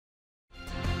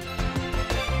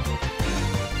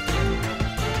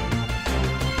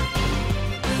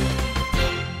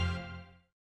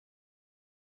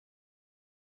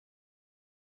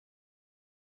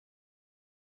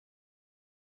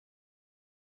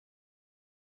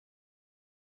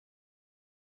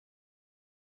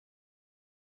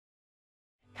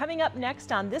Coming up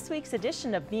next on this week's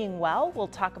edition of Being Well, we'll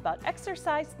talk about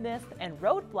exercise myths and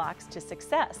roadblocks to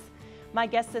success. My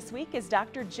guest this week is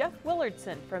Dr. Jeff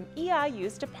Willardson from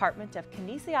EIU's Department of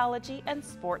Kinesiology and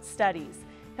Sports Studies.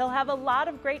 He'll have a lot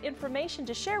of great information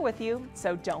to share with you,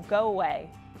 so don't go away.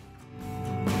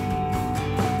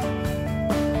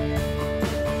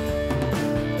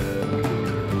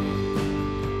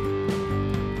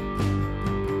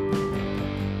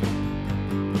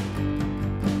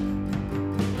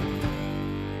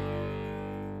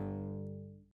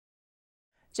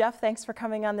 Jeff, thanks for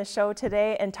coming on the show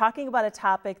today and talking about a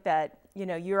topic that,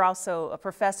 you're also a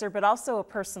professor, but also a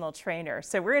personal trainer.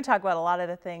 So we're going to talk about a lot of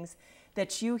the things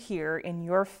that you hear in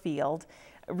your field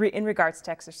in regards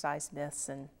to exercise myths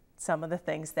and some of the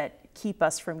things that keep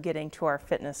us from getting to our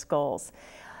fitness goals.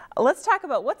 Let's talk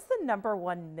about what's the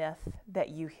 #1 myth that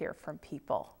you hear from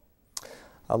people?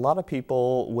 A lot of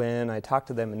people, when I talk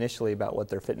to them initially about what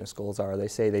their fitness goals are, they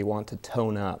say they want to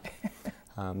tone up.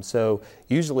 So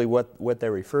usually what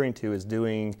they're referring to is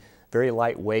doing very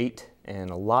light weight and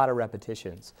a lot of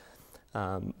repetitions.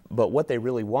 But what they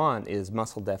really want is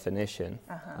muscle definition.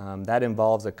 That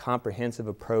involves a comprehensive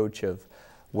approach of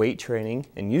weight training,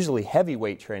 and usually heavy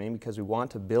weight training, because we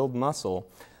want to build muscle,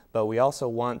 but we also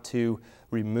want to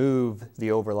remove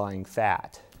the overlying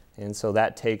fat. And so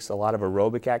that takes a lot of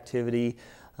aerobic activity,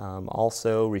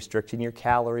 also restricting your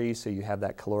calories so you have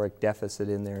that caloric deficit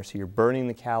in there, so you're burning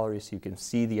the calories so you can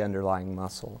see the underlying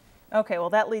muscle. Okay, well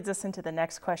that leads us into the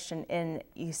next question. And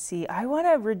you see, I want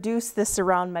to reduce this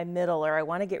around my middle, or I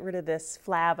want to get rid of this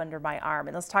flab under my arm.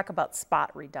 And let's talk about spot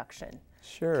reduction.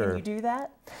 Sure. Can you do that?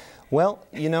 Well,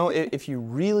 if you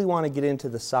really want to get into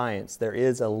the science, there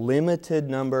is a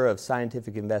limited number of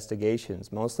scientific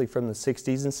investigations, mostly from the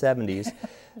 60s and 70s,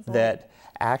 that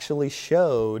actually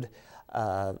showed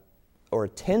or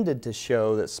tended to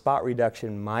show that spot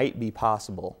reduction might be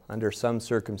possible under some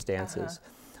circumstances.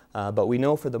 But we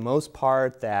know for the most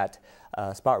part that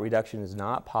spot reduction is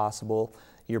not possible.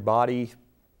 Your body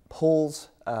pulls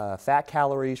fat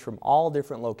calories from all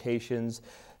different locations.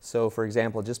 So for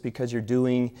example, just because you're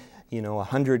doing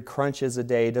 100 crunches a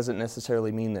day doesn't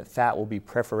necessarily mean that fat will be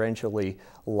preferentially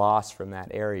lost from that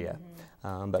area.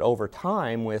 But over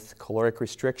time, with caloric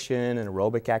restriction and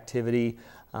aerobic activity,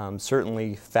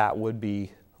 certainly fat would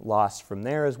be lost from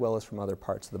there as well as from other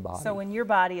parts of the body. So when your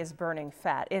body is burning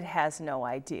fat, it has no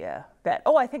idea that,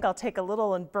 oh, I think I'll take a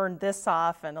little and burn this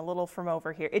off and a little from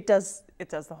over here. It does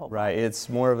the whole body. Right, it's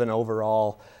more of an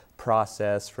overall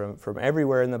process from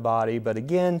everywhere in the body. But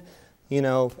again,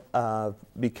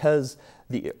 because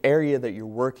the area that you're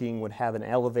working would have an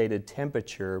elevated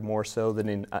temperature more so than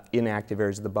in inactive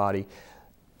areas of the body,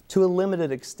 to a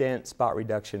limited extent, spot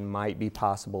reduction might be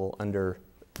possible under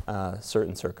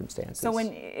certain circumstances. So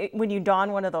when you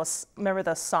don one of those, remember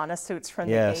those sauna suits from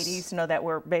the 80s, that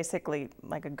were basically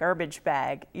like a garbage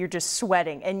bag, you're just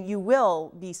sweating, and you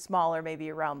will be smaller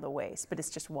maybe around the waist, but it's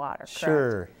just water, correct?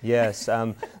 Sure, yes.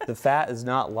 The fat is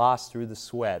not lost through the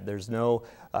sweat. There's no,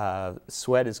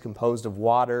 sweat is composed of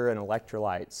water and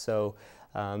electrolytes, so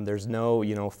there's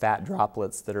no, fat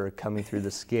droplets that are coming through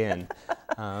the skin.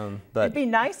 But it'd be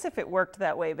nice if it worked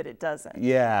that way, but it doesn't.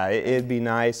 Yeah, it'd be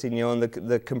nice, and and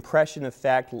the compression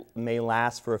effect may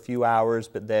last for a few hours,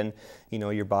 but then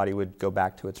your body would go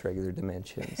back to its regular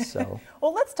dimensions. So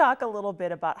well, let's talk a little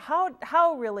bit about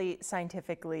how really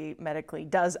scientifically, medically,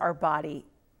 does our body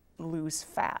lose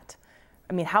fat?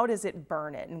 I mean, how does it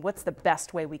burn it, and what's the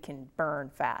best way we can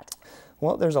burn fat?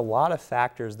 Well, there's a lot of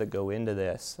factors that go into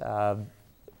this.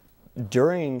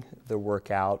 During the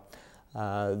workout,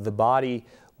 the body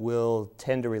will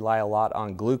tend to rely a lot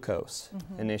on glucose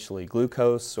initially,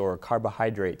 glucose or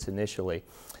carbohydrates initially.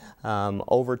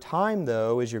 Over time,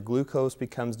 though, as your glucose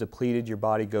becomes depleted, your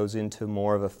body goes into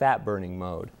more of a fat burning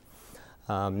mode.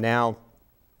 Now,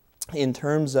 in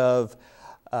terms of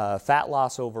fat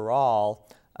loss overall,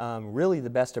 really the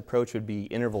best approach would be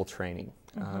interval training,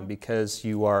 because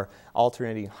you are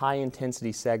alternating high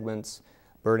intensity segments,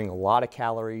 burning a lot of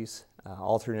calories,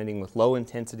 alternating with low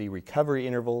intensity recovery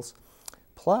intervals.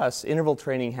 Plus, interval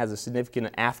training has a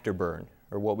significant afterburn,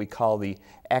 or what we call the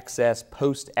excess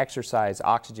post-exercise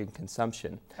oxygen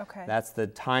consumption. Okay. That's the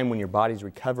time when your body's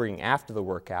recovering after the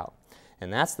workout.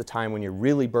 And that's the time when you're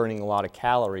really burning a lot of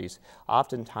calories,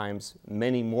 oftentimes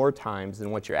many more times than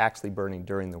what you're actually burning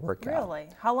during the workout. Really?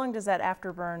 How long does that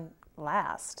afterburn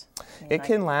last? It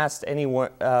can last anywhere.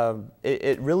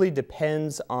 It really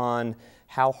depends on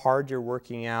how hard you're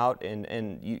working out,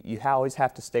 and you always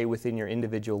have to stay within your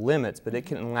individual limits, but it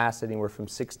can last anywhere from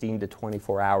 16 to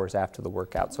 24 hours after the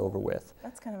workout's over with.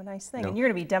 That's kind of a nice thing. And you're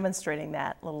going to be demonstrating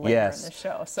that a little later in the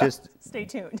show, so stay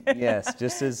tuned. Yes,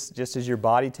 just as your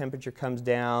body temperature comes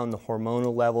down, the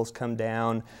hormonal levels come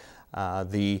down,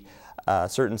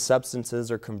 certain substances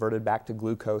are converted back to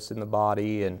glucose in the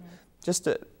body, and just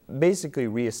basically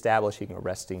reestablishing a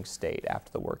resting state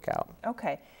after the workout.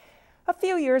 Okay. A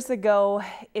few years ago,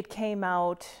 it came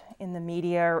out in the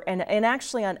media and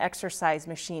actually on exercise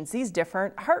machines, these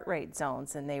different heart rate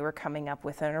zones, and they were coming up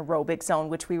with an aerobic zone,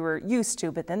 which we were used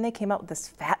to, but then they came out with this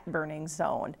fat burning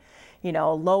zone. You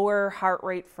know, lower heart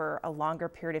rate for a longer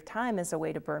period of time is a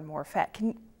way to burn more fat.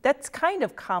 That's kind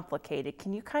of complicated.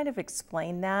 Can you kind of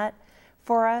explain that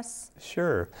for us?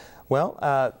 Sure.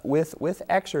 Well, with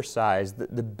exercise,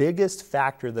 the biggest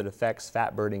factor that affects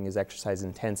fat burning is exercise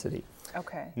intensity.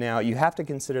 Okay. Now, you have to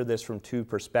consider this from two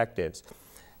perspectives.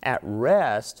 At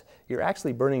rest, you're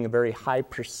actually burning a very high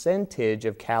percentage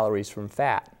of calories from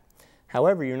fat.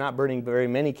 However, you're not burning very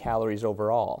many calories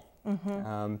overall.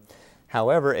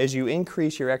 However, as you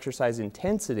increase your exercise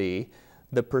intensity,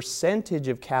 the percentage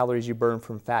of calories you burn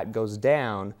from fat goes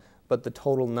down, but the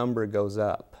total number goes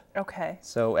up. Okay.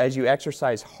 So as you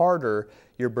exercise harder,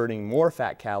 you're burning more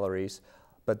fat calories,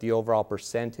 but the overall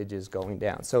percentage is going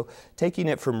down. So taking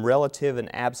it from relative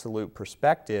and absolute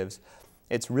perspectives,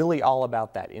 it's really all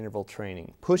about that interval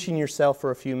training. Pushing yourself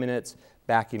for a few minutes,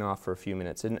 backing off for a few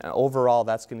minutes. And overall,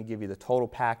 that's going to give you the total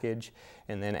package.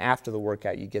 And then after the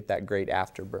workout, you get that great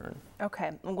afterburn.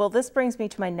 Okay. Well, this brings me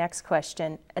to my next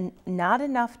question. And not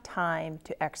enough time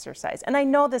to exercise. And I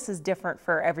know this is different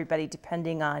for everybody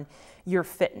depending on your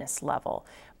fitness level.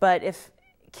 But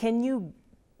can you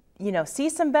see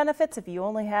some benefits if you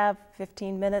only have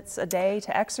 15 minutes a day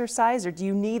to exercise? Or do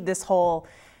you need this whole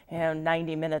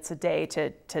 90 minutes a day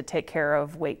to take care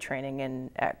of weight training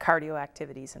and cardio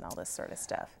activities and all this sort of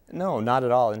stuff? No, not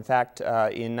at all. In fact,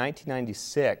 in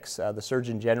 1996, the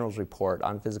Surgeon General's report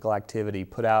on physical activity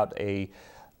put out a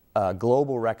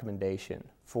global recommendation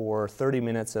for 30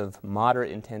 minutes of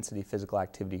moderate intensity physical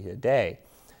activity a day.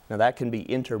 Now that can be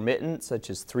intermittent, such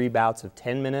as 3 bouts of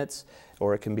 10 minutes,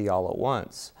 or it can be all at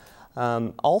once.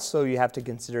 Also, you have to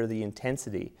consider the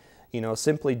intensity.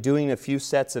 Simply doing a few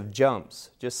sets of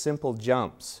jumps, just simple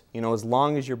jumps, as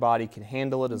long as your body can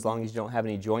handle it, as long as you don't have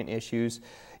any joint issues,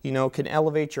 can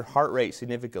elevate your heart rate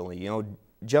significantly.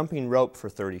 Jumping rope for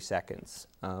 30 seconds,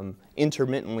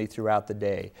 intermittently throughout the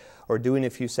day, or doing a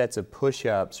few sets of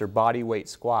push-ups or body weight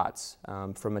squats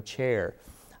from a chair.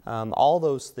 All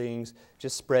those things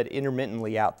just spread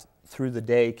intermittently out through the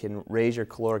day can raise your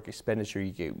caloric expenditure.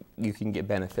 You can get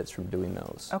benefits from doing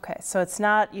those. Okay, so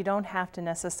you don't have to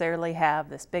necessarily have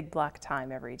this big block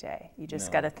time every day. You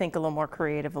just got to think a little more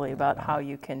creatively about how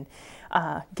you can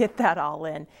get that all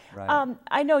in. Right.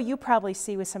 I know you probably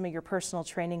see with some of your personal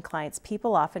training clients,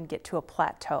 people often get to a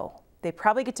plateau. They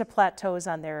probably get to plateaus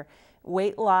on their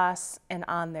weight loss and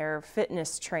on their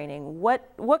fitness training.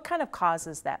 What kind of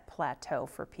causes that plateau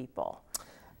for people?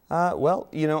 Well,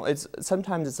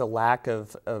 sometimes it's a lack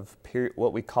of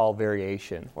what we call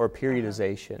variation or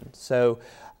periodization. So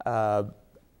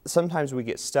sometimes we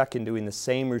get stuck in doing the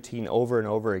same routine over and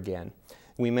over again.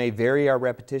 We may vary our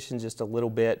repetitions just a little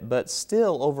bit, but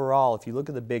still overall, if you look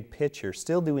at the big picture,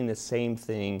 still doing the same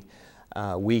thing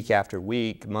week after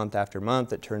week, month after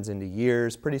month, it turns into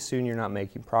years. Pretty soon you're not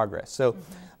making progress. So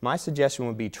my suggestion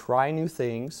would be try new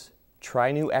things,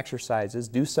 try new exercises,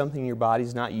 do something your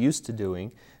body's not used to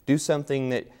doing, do something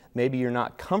that maybe you're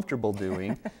not comfortable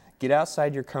doing, get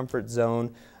outside your comfort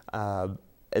zone.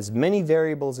 As many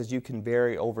variables as you can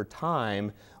vary over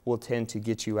time will tend to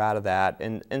get you out of that,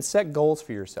 and set goals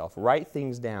for yourself. Write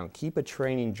things down. Keep a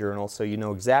training journal so you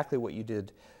know exactly what you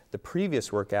did the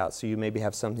previous workout, so you maybe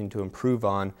have something to improve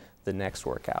on the next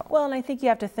workout. Well, and I think you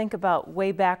have to think about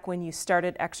way back when you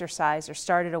started exercise or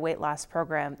started a weight loss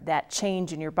program, that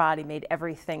change in your body made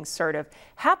everything sort of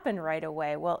happen right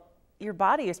away. Well, your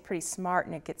body is pretty smart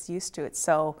and it gets used to it.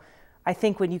 So I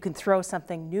think when you can throw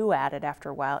something new at it after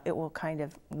a while, it will kind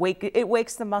of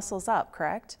wakes the muscles up,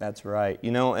 correct? That's right.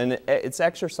 And it's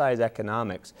exercise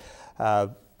economics.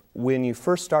 When you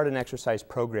first start an exercise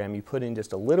program, you put in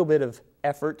just a little bit of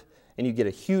effort and you get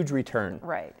a huge return.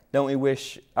 Right. Don't we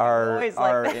wish our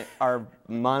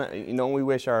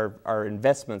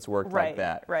investments worked like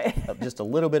that? Right. Just a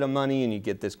little bit of money and you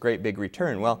get this great big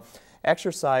return. Well,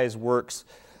 exercise works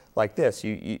like this.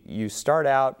 You start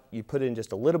out, you put in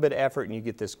just a little bit of effort and you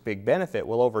get this big benefit.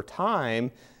 Well, over time,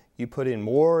 you put in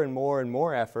more and more and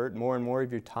more effort, more and more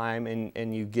of your time,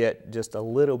 and you get just a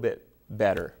little bit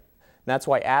better. That's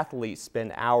why athletes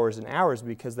spend hours and hours,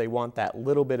 because they want that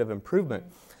little bit of improvement.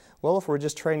 Well, if we're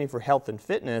just training for health and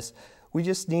fitness, we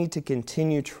just need to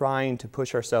continue trying to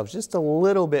push ourselves just a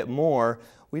little bit more.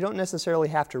 We don't necessarily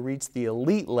have to reach the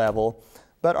elite level,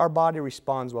 but our body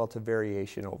responds well to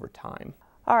variation over time.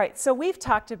 All right, so we've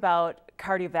talked about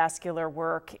cardiovascular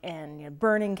work and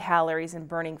burning calories and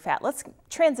burning fat. Let's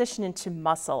transition into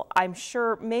muscle. I'm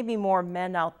sure maybe more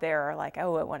men out there are like,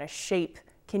 oh, I want to shape.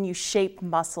 Can you shape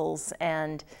muscles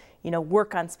and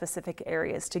work on specific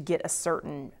areas to get a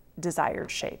certain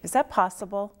desired shape? Is that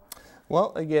possible?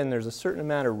 Well, again, there's a certain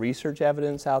amount of research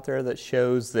evidence out there that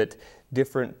shows that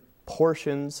different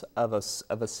portions of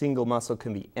a single muscle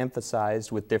can be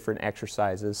emphasized with different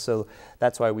exercises. So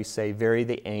that's why we say vary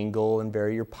the angle and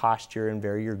vary your posture and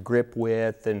vary your grip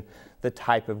width and the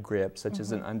type of grip, such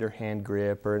as an underhand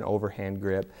grip or an overhand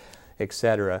grip,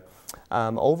 etc.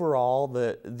 Overall,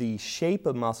 the shape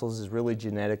of muscles is really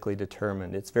genetically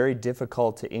determined. It's very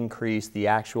difficult to increase the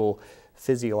actual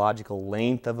physiological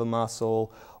length of a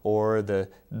muscle or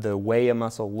the way a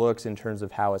muscle looks in terms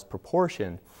of how it's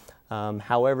proportioned.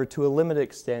 However, to a limited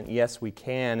extent, yes, we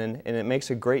can, and it makes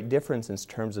a great difference in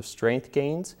terms of strength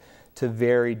gains to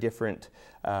very different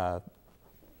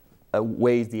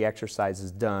ways the exercise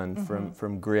is done,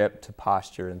 from grip to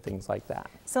posture and things like that.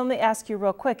 So let me ask you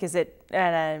real quick, is it,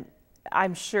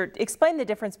 I'm sure, explain the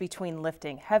difference between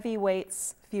lifting heavy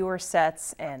weights, fewer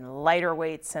sets, and lighter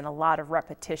weights and a lot of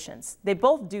repetitions. They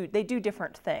do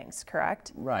different things,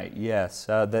 correct? Right, yes.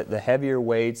 The heavier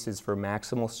weights is for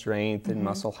maximal strength and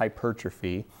muscle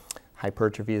hypertrophy.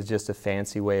 Hypertrophy is just a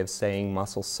fancy way of saying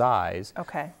muscle size.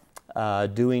 Okay.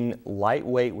 Doing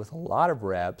lightweight with a lot of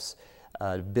reps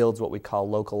builds what we call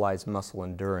localized muscle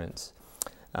endurance.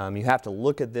 You have to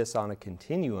look at this on a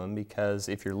continuum, because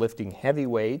if you're lifting heavy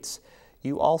weights,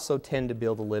 you also tend to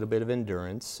build a little bit of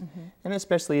endurance. And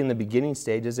especially in the beginning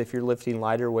stages, if you're lifting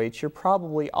lighter weights, you're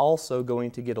probably also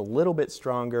going to get a little bit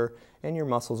stronger and your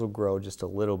muscles will grow just a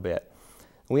little bit.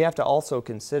 We have to also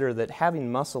consider that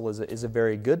having muscle is a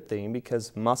very good thing,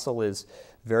 because muscle is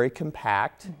very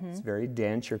compact, it's very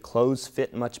dense. Your clothes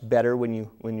fit much better when you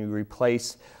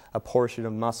replace a portion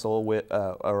of muscle with,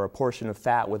 or a portion of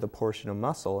fat with a portion of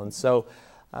muscle. And so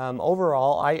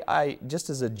overall, I just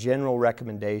as a general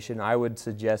recommendation, I would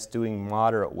suggest doing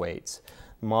moderate weights,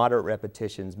 moderate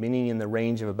repetitions, meaning in the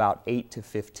range of about 8 to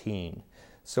 15.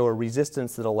 So a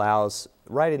resistance that allows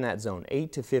right in that zone,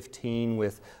 8 to 15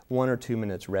 with 1 or 2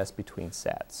 minutes rest between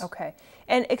sets. Okay.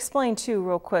 And explain too,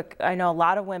 real quick, I know a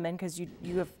lot of women, because you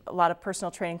have a lot of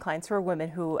personal training clients who are women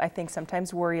who I think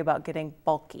sometimes worry about getting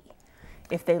bulky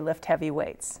if they lift heavy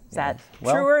weights. Is that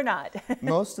true or not?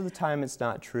 Most of the time it's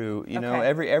not true. You know,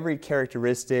 every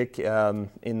characteristic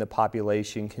in the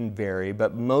population can vary,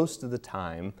 but most of the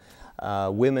time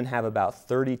women have about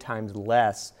 30 times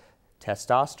less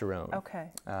testosterone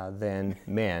than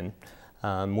men.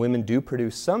 Women do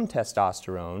produce some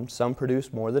testosterone, some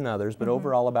produce more than others, but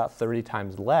overall about 30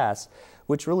 times less,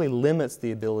 which really limits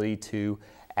the ability to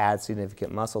add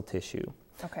significant muscle tissue.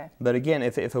 But again,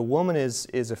 if a woman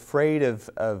is afraid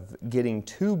of getting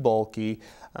too bulky,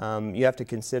 you have to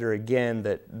consider again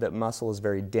that muscle is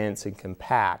very dense and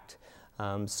compact,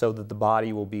 so that the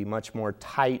body will be much more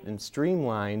tight and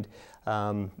streamlined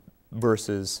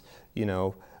versus, you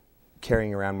know,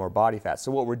 carrying around more body fat.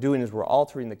 So what we're doing is we're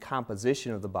altering the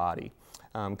composition of the body,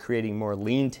 creating more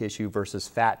lean tissue versus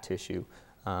fat tissue,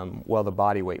 while the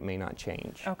body weight may not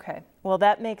change. Okay. Well,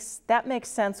 that makes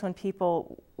sense when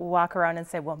people walk around and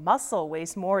say, well, muscle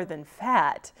weighs more than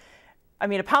fat. I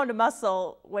mean, a pound of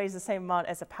muscle weighs the same amount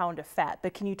as a pound of fat,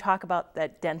 but can you talk about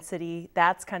that density?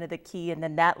 That's kind of the key, and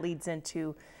then that leads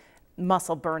into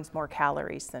muscle burns more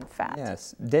calories than fat.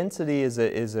 Yes, density is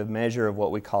a measure of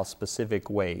what we call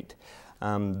specific weight.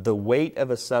 The weight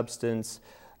of a substance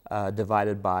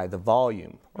divided by the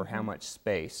volume, or how much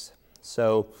space.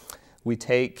 So we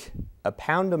take a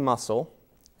pound of muscle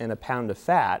and a pound of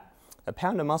fat. A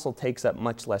pound of muscle takes up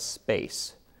much less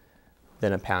space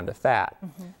than a pound of fat.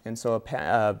 And so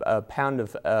a pound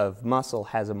of muscle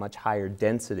has a much higher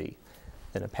density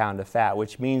than a pound of fat,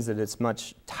 which means that it's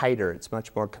much tighter, it's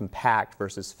much more compact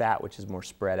versus fat, which is more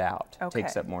spread out,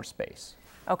 takes up more space.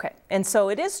 Okay, and so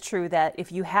it is true that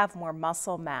if you have more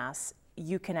muscle mass,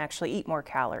 you can actually eat more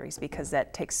calories, because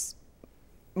that takes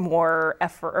more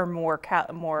effort or more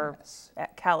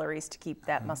calories to keep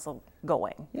that muscle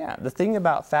going. Yeah, the thing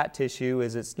about fat tissue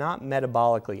is it's not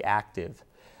metabolically active.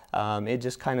 It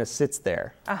just kind of sits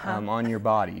there on your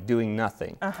body doing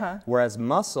nothing. Whereas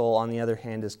muscle, on the other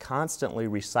hand, is constantly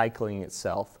recycling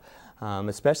itself.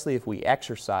 Especially if we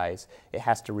exercise, it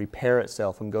has to repair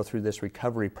itself and go through this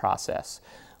recovery process.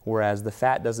 whereas the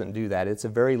fat doesn't do that. It's a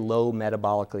very low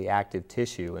metabolically active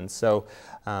tissue, and so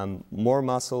more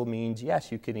muscle means,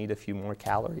 yes, you can eat a few more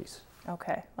calories.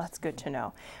 Okay, that's good to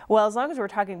know. Well, as long as we're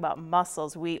talking about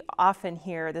muscles, we often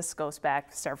hear, this goes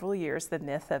back several years, the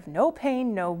myth of no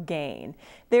pain, no gain.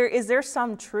 Is there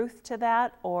some truth to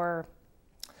that, or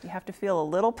you have to feel a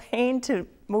little pain to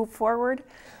move forward?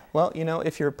 Well, you know,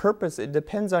 if your purpose, it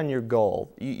depends on your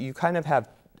goal. You kind of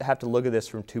have to look at this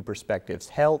from two perspectives: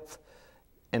 health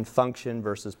and function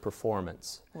versus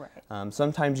performance. Right.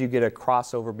 Sometimes you get a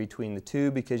crossover between the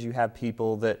two because you have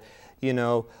people that, you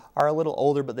know, are a little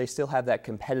older, but they still have that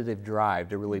competitive drive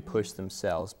to really push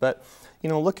themselves. But, you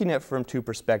know, looking at it from two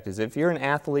perspectives, if you're an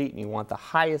athlete and you want the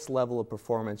highest level of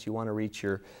performance, you want to reach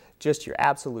just your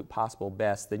absolute possible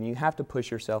best, then you have to push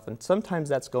yourself, and sometimes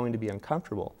that's going to be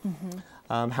uncomfortable.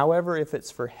 However, if it's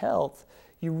for health,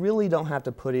 you really don't have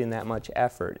to put in that much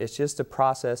effort. It's just a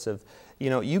process of,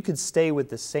 you know, you could stay with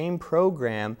the same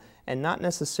program and not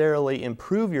necessarily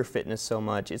improve your fitness so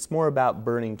much. It's more about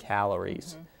burning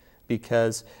calories,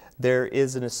 because there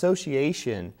is an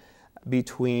association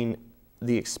between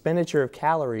the expenditure of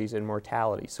calories and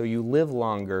mortality. So you live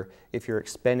longer if you're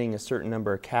expending a certain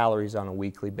number of calories on a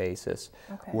weekly basis.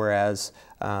 Okay. Whereas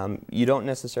you don't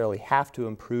necessarily have to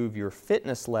improve your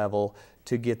fitness level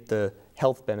to get the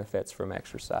health benefits from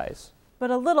exercise.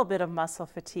 But a little bit of muscle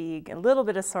fatigue, a little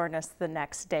bit of soreness the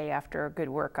next day after a good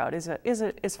workout is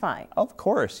fine. Of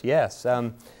course, yes.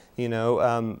 You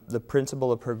know, the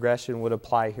principle of progression would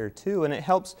apply here too, and it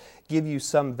helps give you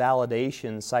some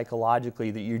validation psychologically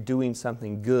that you're doing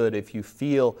something good if you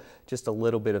feel just a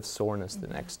little bit of soreness the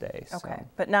next day. Okay, so.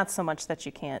 but not so much that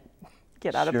you can't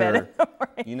get out of bed in the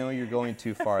morning. You know you're going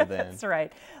too far then. That's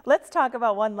right. Let's talk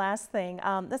about one last thing.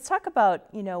 Let's talk about,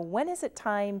 you know, when is it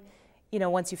time, you know,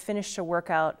 once you finish a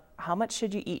workout, how much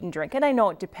should you eat and drink? And I know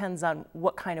it depends on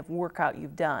what kind of workout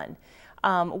you've done.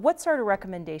 What sort of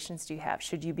recommendations do you have?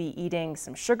 Should you be eating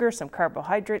some sugar, some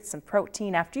carbohydrates, some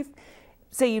protein after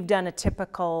you've done a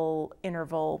typical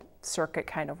interval circuit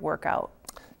kind of workout?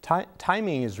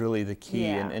 Timing is really the key,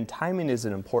 and timing is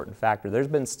an important factor. There's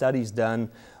been studies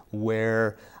done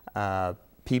where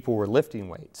people were lifting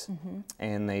weights,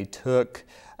 and they took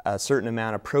a certain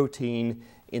amount of protein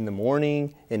in the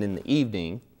morning and in the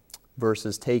evening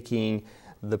versus taking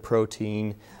the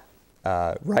protein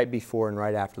right before and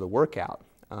right after the workout.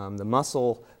 The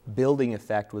muscle building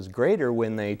effect was greater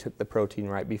when they took the protein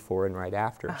right before and right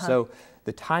after. So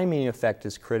the timing effect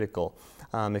is critical.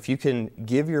 If you can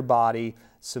give your body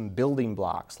some building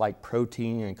blocks like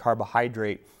protein and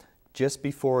carbohydrate just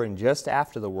before and just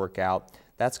after the workout,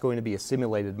 that's going to be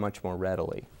assimilated much more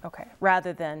readily. Okay,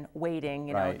 rather than waiting,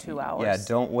 you know, 2 hours. Yeah,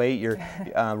 don't wait. You're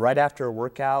right after a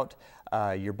workout,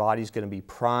 your body's going to be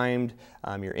primed.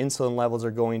 Your insulin levels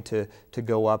are going to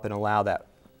go up and allow that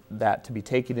to be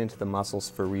taken into the muscles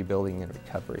for rebuilding and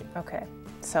recovery. Okay,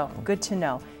 so good to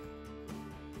know.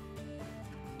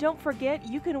 Don't forget,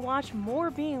 you can watch more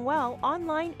Being Well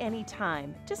online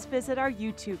anytime. Just visit our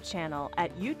YouTube channel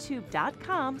at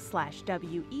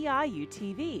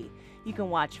youtube.com/WEIUTV. You can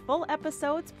watch full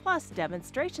episodes plus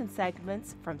demonstration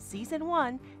segments from Season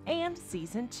 1 and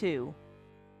Season 2.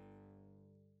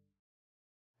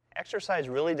 Exercise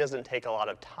really doesn't take a lot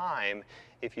of time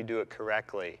if you do it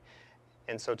correctly.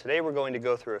 And so today we're going to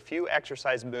go through a few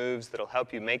exercise moves that'll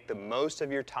help you make the most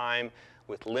of your time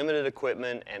with limited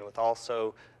equipment and with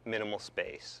also minimal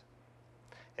space.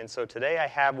 And so today I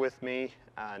have with me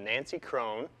Nancy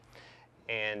Crone,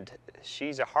 and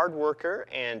she's a hard worker,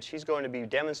 and she's going to be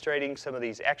demonstrating some of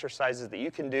these exercises that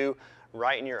you can do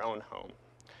right in your own home.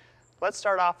 Let's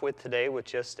start off with today with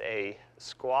just a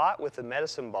squat with a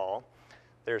medicine ball.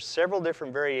 There's several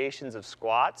different variations of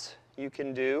squats you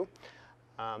can do.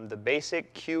 The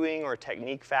basic cueing or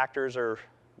technique factors are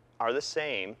the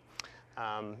same.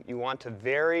 You want to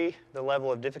vary the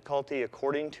level of difficulty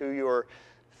according to your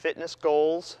fitness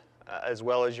goals as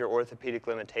well as your orthopedic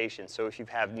limitations. So if you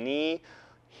have knee,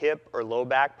 hip, or low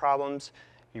back problems,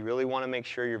 you really want to make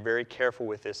sure you're very careful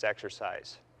with this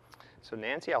exercise. So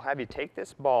Nancy, I'll have you take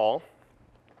this ball.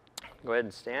 Go ahead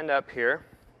and stand up here.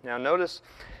 Now notice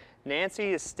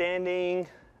Nancy is standing,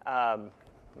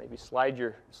 maybe slide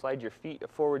your feet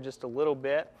forward just a little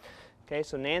bit. Okay,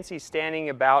 so Nancy's standing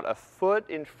about a foot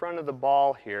in front of the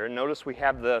ball here. Notice we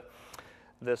have the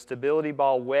stability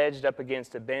ball wedged up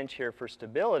against a bench here for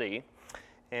stability.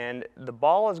 And the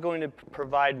ball is going to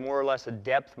provide more or less a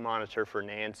depth monitor for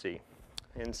Nancy.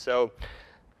 And so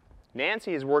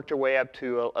Nancy has worked her way up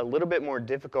to a little bit more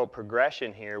difficult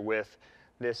progression here with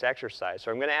this exercise.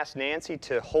 So I'm going to ask Nancy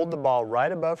to hold the ball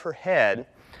right above her head,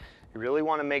 You really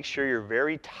want to make sure you're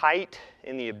very tight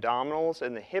in the abdominals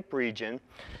and the hip region.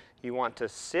 You want to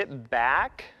sit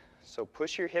back, so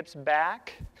push your hips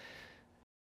back,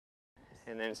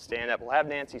 and then stand up. We'll have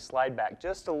Nancy slide back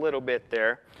just a little bit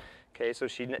there. Okay, so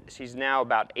she's now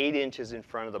about 8 inches in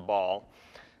front of the ball.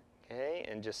 Okay,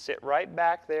 and just sit right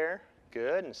back there.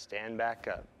 Good, and stand back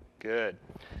up. Good.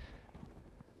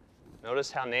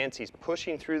 Notice how Nancy's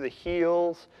pushing through the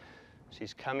heels.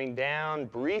 She's coming down,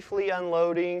 briefly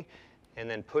unloading, and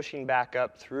then pushing back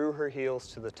up through her heels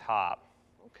to the top.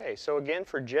 Okay, so again,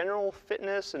 for general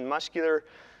fitness and muscular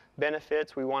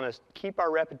benefits, we want to keep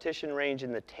our repetition range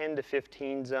in the 10 to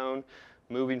 15 zone,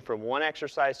 moving from one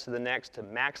exercise to the next to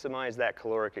maximize that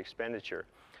caloric expenditure.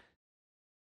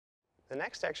 The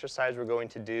next exercise we're going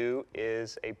to do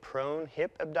is a prone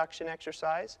hip abduction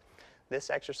exercise. This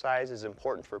exercise is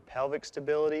important for pelvic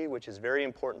stability, which is very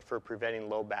important for preventing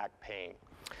low back pain.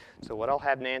 So what I'll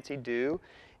have Nancy do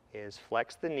is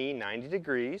flex the knee 90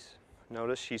 degrees.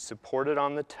 Notice she's supported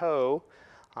on the toe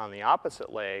on the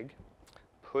opposite leg.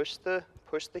 Push the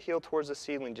heel towards the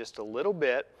ceiling just a little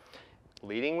bit,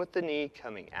 leading with the knee,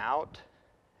 coming out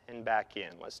and back in.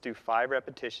 Let's do 5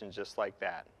 repetitions just like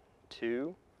that.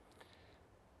 2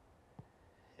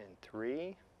 and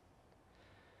 3,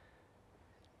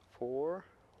 4,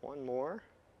 one more,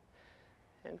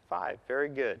 and 5. Very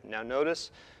good. Now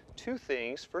notice 2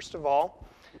 things. First of all,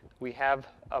 we have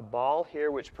a ball here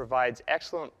which provides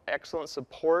excellent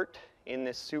support in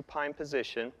this supine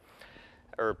position,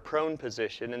 or prone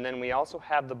position, and then we also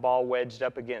have the ball wedged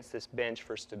up against this bench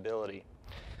for stability.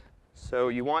 So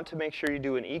you want to make sure you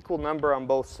do an equal number on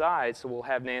both sides, so we'll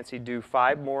have Nancy do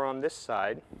 5 more on this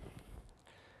side.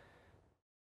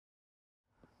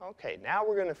 Okay, now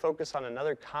we're going to focus on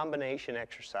another combination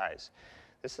exercise.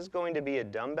 This is going to be a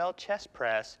dumbbell chest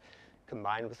press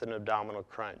combined with an abdominal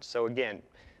crunch. So again,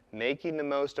 making the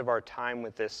most of our time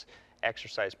with this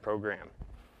exercise program.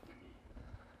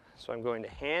 So I'm going to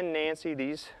hand Nancy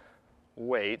these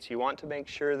weights. You want to make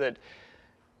sure that,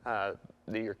 that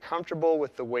you're comfortable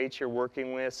with the weights you're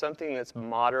working with, something that's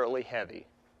moderately heavy.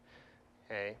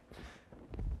 Okay.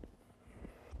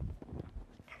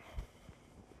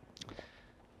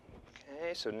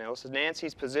 Okay, so now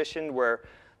Nancy's positioned where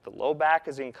the low back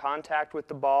is in contact with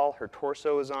the ball. Her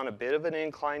torso is on a bit of an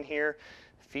incline here.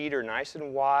 Feet are nice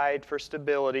and wide for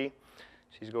stability.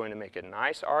 She's going to make a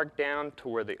nice arc down to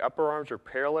where the upper arms are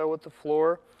parallel with the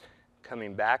floor,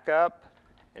 coming back up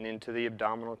and into the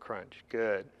abdominal crunch.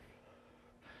 Good.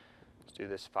 Let's do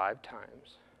this 5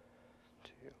 times.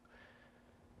 2.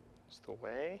 That's the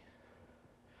way.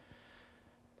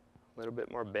 A little bit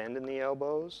more bend in the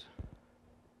elbows.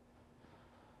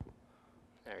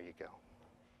 There you go.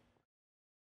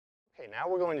 Okay, now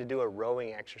we're going to do a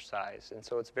rowing exercise, and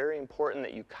so it's very important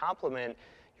that you complement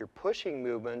your pushing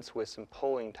movements with some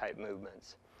pulling type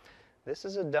movements. This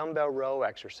is a dumbbell row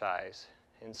exercise,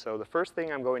 and so the first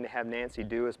thing I'm going to have Nancy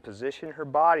do is position her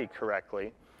body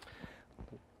correctly.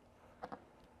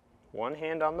 One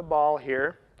hand on the ball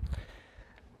here.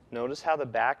 Notice how the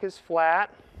back is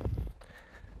flat.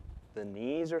 The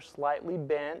knees are slightly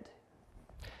bent.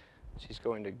 She's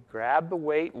going to grab the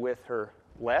weight with her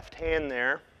left hand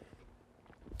there,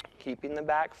 keeping the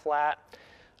back flat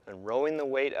and rowing the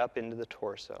weight up into the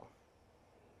torso.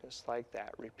 Just like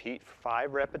that. Repeat for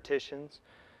 5 repetitions.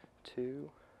 2,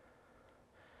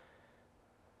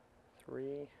 3,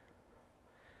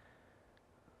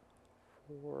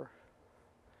 4,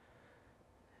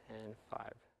 and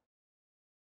 5.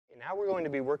 Now we're going to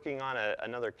be working on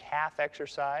another calf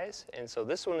exercise, and so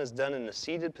this one is done in the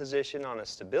seated position on a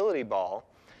stability ball.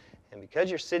 And because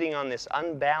you're sitting on this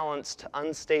unbalanced,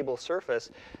 unstable surface,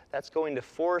 that's going to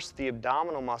force the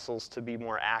abdominal muscles to be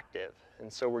more active.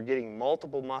 And so we're getting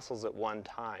multiple muscles at one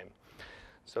time.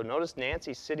 So notice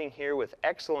Nancy's sitting here with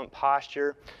excellent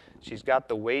posture. She's got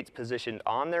the weights positioned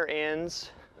on their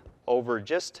ends over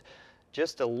just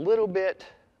a little bit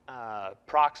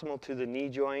proximal to the knee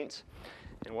joints.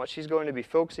 And what she's going to be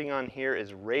focusing on here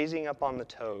is raising up on the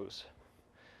toes.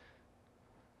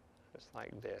 Just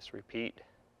like this. Repeat.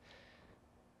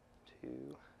 2,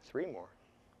 3 more.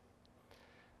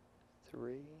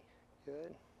 3,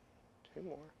 good. 2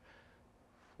 more.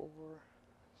 4,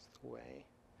 that's the way.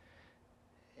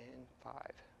 And 5,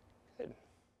 good.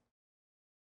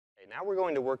 Okay, now we're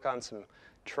going to work on some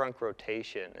trunk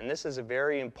rotation. And this is a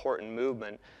very important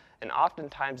movement, and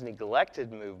oftentimes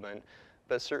neglected movement,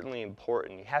 but certainly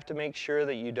important. You have to make sure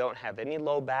that you don't have any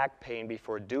low back pain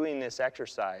before doing this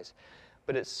exercise.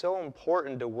 But it's so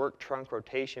important to work trunk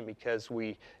rotation because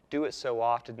we do it so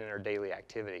often in our daily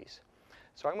activities.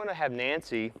 So I'm going to have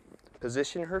Nancy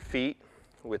position her feet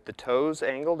with the toes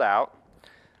angled out.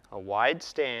 a wide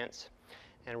stance,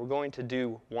 and we're going to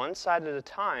do one side at a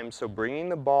time, so bringing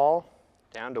the ball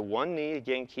down to one knee,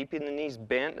 again keeping the knees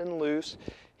bent and loose,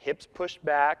 hips pushed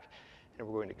back, and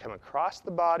we're going to come across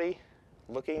the body,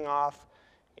 looking off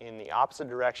in the opposite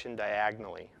direction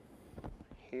diagonally.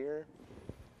 Here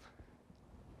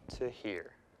to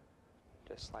here,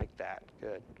 just like that.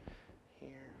 Good.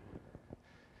 Here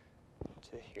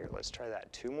to here. Let's try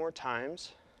that 2 more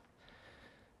times.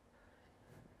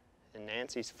 And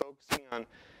Nancy's focusing on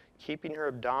keeping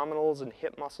her abdominals and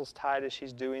hip muscles tight as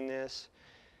she's doing this.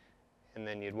 And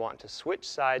then you'd want to switch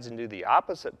sides and do the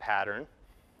opposite pattern.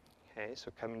 Okay,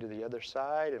 so coming to the other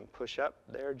side and push up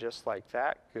there just like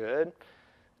that. Good.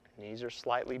 Knees are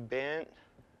slightly bent.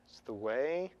 That's the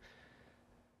way.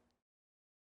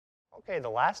 Okay, the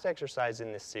last exercise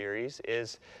in this series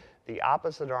is the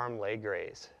opposite arm leg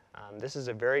raise. This is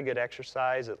a very good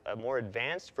exercise. A more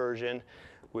advanced version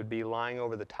would be lying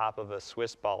over the top of a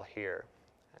Swiss ball here.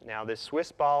 Now this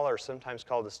Swiss ball, or sometimes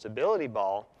called a stability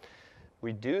ball,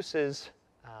 reduces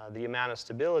the amount of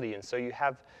stability, and so you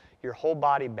have your whole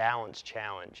body balance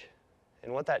challenge.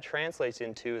 And what that translates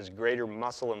into is greater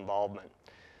muscle involvement,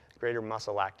 greater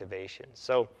muscle activation.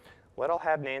 So what I'll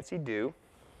have Nancy do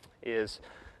is,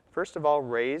 first of all,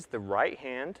 raise the right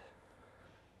hand,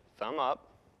 thumb up,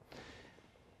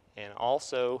 and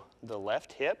also the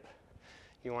left hip.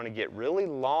 You want to get really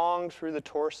long through the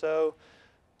torso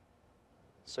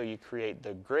so you create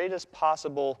the greatest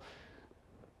possible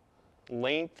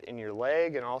length in your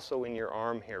leg and also in your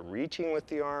arm here. Reaching with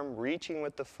the arm, reaching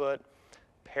with the foot,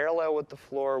 parallel with the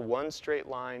floor, one straight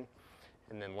line,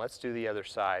 and then let's do the other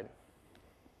side.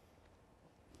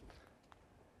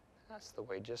 That's the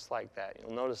way, just like that.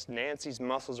 You'll notice Nancy's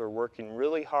muscles are working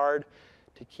really hard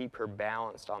to keep her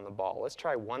balanced on the ball. Let's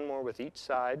try one more with each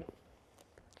side.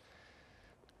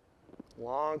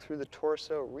 Long through the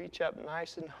torso, reach up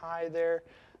nice and high there.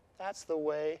 That's the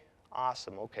way.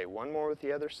 Awesome. Okay, one more with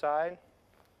the other side.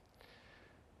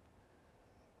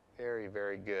 Very,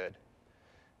 very good.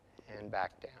 And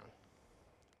back down.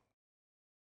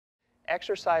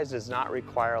 Exercise does not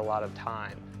require a lot of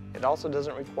time. It also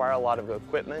doesn't require a lot of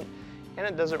equipment, and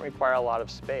it doesn't require a lot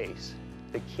of space.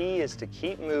 The key is to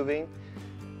keep moving,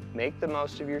 make the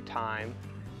most of your time,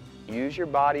 use your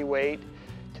body weight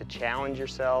to challenge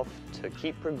yourself, to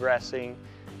keep progressing,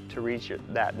 to reach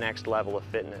that next level of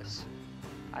fitness.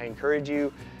 I encourage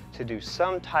you to do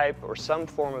some type or some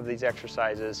form of these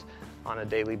exercises on a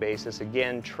daily basis.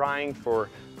 Again, trying for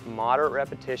moderate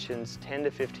repetitions, 10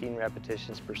 to 15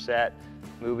 repetitions per set,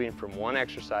 moving from one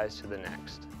exercise to the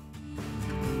next.